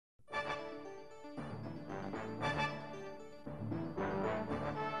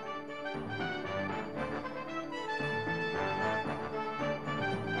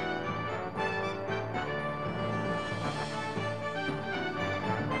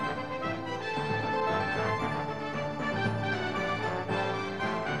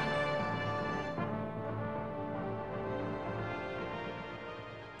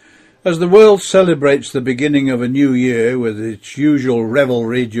As the world celebrates the beginning of a new year with its usual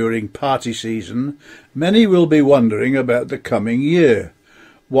revelry during party season, many will be wondering about the coming year.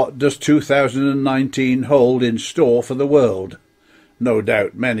 What does 2019 hold in store for the world? No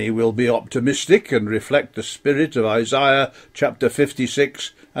doubt many will be optimistic and reflect the spirit of Isaiah chapter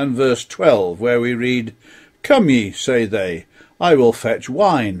 56 and verse 12, where we read, "Come ye, say they, I will fetch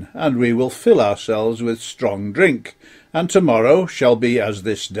wine, and we will fill ourselves with strong drink, and tomorrow shall be as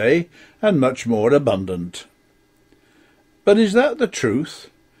this day, and much more abundant." But is that the truth?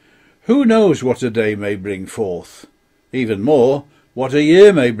 Who knows what a day may bring forth? Even more, what a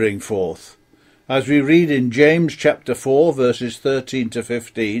year may bring forth. As we read in James chapter 4, verses 13 to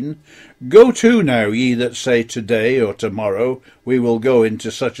 15, "Go to now, ye that say today or tomorrow we will go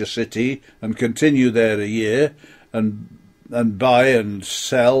into such a city, and continue there a year, and buy and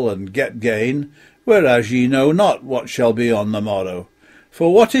sell and get gain, whereas ye know not what shall be on the morrow.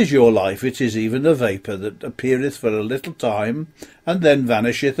 For what is your life? It is even a vapour that appeareth for a little time, and then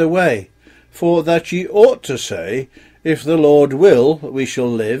vanisheth away. For that ye ought to say, If the Lord will, we shall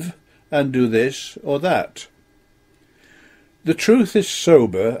live, and do this or that." The truth is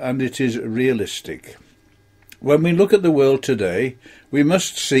sober, and it is realistic. When we look at the world today, we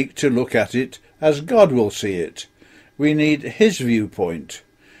must seek to look at it as God will see it. We need his viewpoint.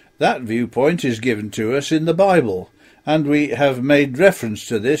 That viewpoint is given to us in the Bible, and we have made reference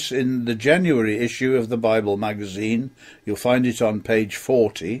to this in the January issue of the Bible magazine. You'll find it on page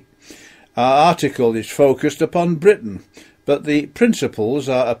 40. Our article is focused upon Britain, but the principles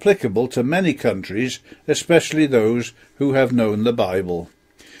are applicable to many countries, especially those who have known the Bible.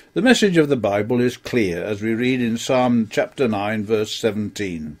 The message of the Bible is clear, as we read in Psalm chapter 9, verse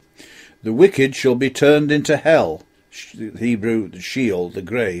 17. "The wicked shall be turned into hell," the Hebrew, the Sheol, the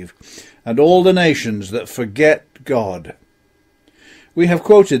grave, "and all the nations that forget God." We have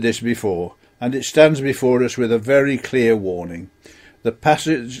quoted this before, and it stands before us with a very clear warning. The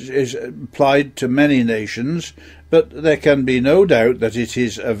passage is applied to many nations, but there can be no doubt that it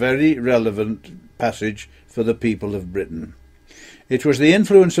is a very relevant passage for the people of Britain. It was the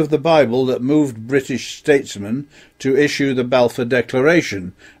influence of the Bible that moved British statesmen to issue the Balfour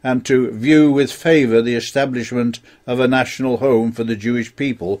Declaration and to view with favour the establishment of a national home for the Jewish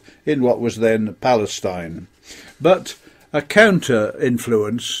people in what was then Palestine. But a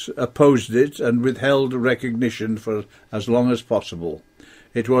counter-influence opposed it and withheld recognition for as long as possible.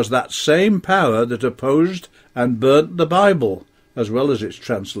 It was that same power that opposed and burnt the Bible, as well as its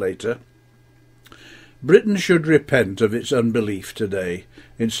translator. Britain should repent of its unbelief today.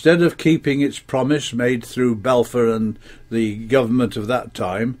 Instead of keeping its promise made through Balfour and the government of that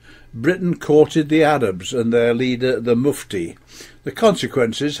time, Britain courted the Arabs and their leader, the Mufti. The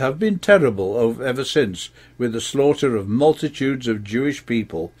consequences have been terrible ever since, with the slaughter of multitudes of Jewish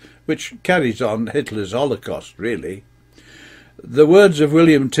people, which carries on Hitler's Holocaust, really. The words of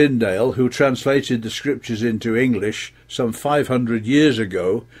William Tyndale, who translated the scriptures into English some 500 years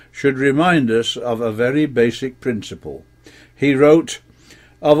ago, should remind us of a very basic principle. He wrote,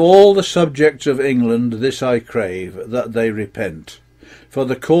 "Of all the subjects of England this I crave, that they repent. For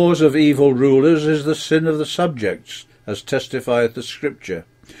the cause of evil rulers is the sin of the subjects, as testifieth the Scripture.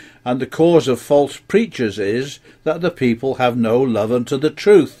 And the cause of false preachers is, that the people have no love unto the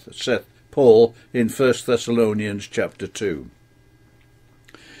truth," saith Paul in 1 Thessalonians chapter 2.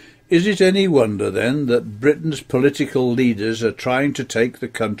 Is it any wonder, then, that Britain's political leaders are trying to take the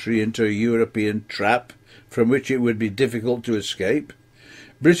country into a European trap from which it would be difficult to escape?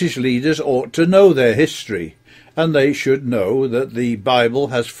 British leaders ought to know their history, and they should know that the Bible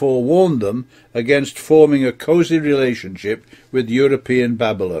has forewarned them against forming a cosy relationship with European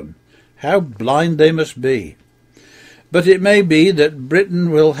Babylon. How blind they must be! But it may be that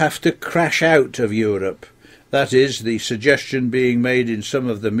Britain will have to crash out of Europe. That is the suggestion being made in some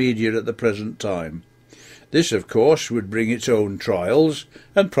of the media at the present time. This, of course, would bring its own trials,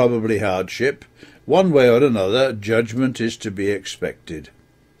 and probably hardship. One way or another, judgment is to be expected.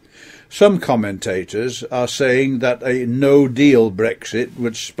 Some commentators are saying that a no-deal Brexit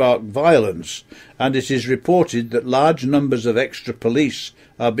would spark violence, and it is reported that large numbers of extra police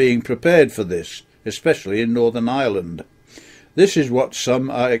are being prepared for this, especially in Northern Ireland. This is what some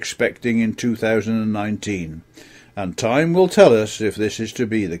are expecting in 2019, and time will tell us if this is to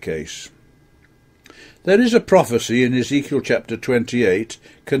be the case. There is a prophecy in Ezekiel chapter 28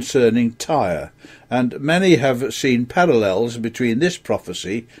 concerning Tyre, and many have seen parallels between this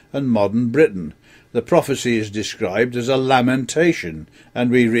prophecy and modern Britain. The prophecy is described as a lamentation, and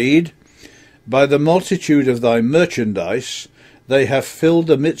we read, "By the multitude of thy merchandise they have filled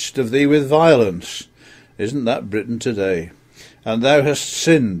the midst of thee with violence." Isn't that Britain today? "And thou hast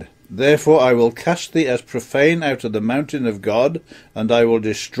sinned. Therefore I will cast thee as profane out of the mountain of God, and I will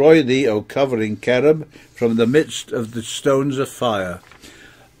destroy thee, O covering cherub, from the midst of the stones of fire.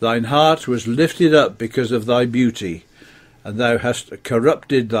 Thine heart was lifted up because of thy beauty, and thou hast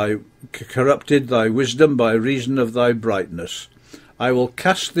corrupted thy wisdom by reason of thy brightness. I will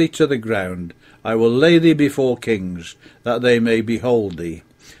cast thee to the ground. I will lay thee before kings, that they may behold thee.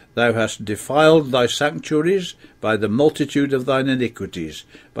 Thou hast defiled thy sanctuaries by the multitude of thine iniquities,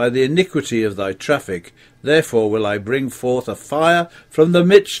 by the iniquity of thy traffic. Therefore will I bring forth a fire from the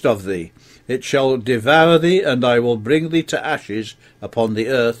midst of thee. It shall devour thee, and I will bring thee to ashes upon the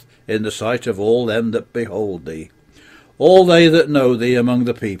earth in the sight of all them that behold thee. All they that know thee among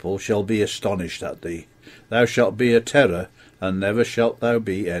the people shall be astonished at thee. Thou shalt be a terror, and never shalt thou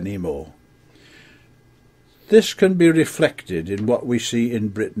be any more." This can be reflected in what we see in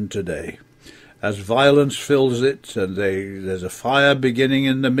Britain today, as violence fills it, and there's a fire beginning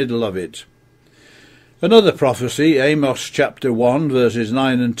in the middle of it. Another prophecy, Amos chapter 1, verses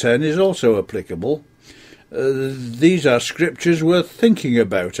 9 and 10, is also applicable. These are scriptures worth thinking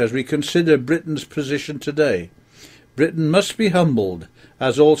about as we consider Britain's position today. Britain must be humbled,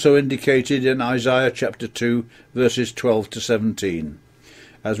 as also indicated in Isaiah chapter 2, verses 12 to 17.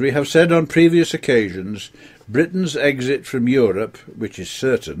 As we have said on previous occasions, Britain's exit from Europe, which is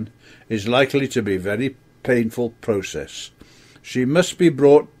certain, is likely to be a very painful process. She must be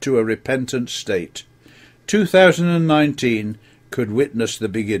brought to a repentant state. 2019 could witness the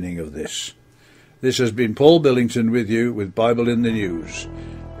beginning of this. This has been Paul Billington with you with Bible in the News.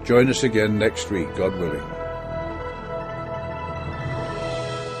 Join us again next week, God willing.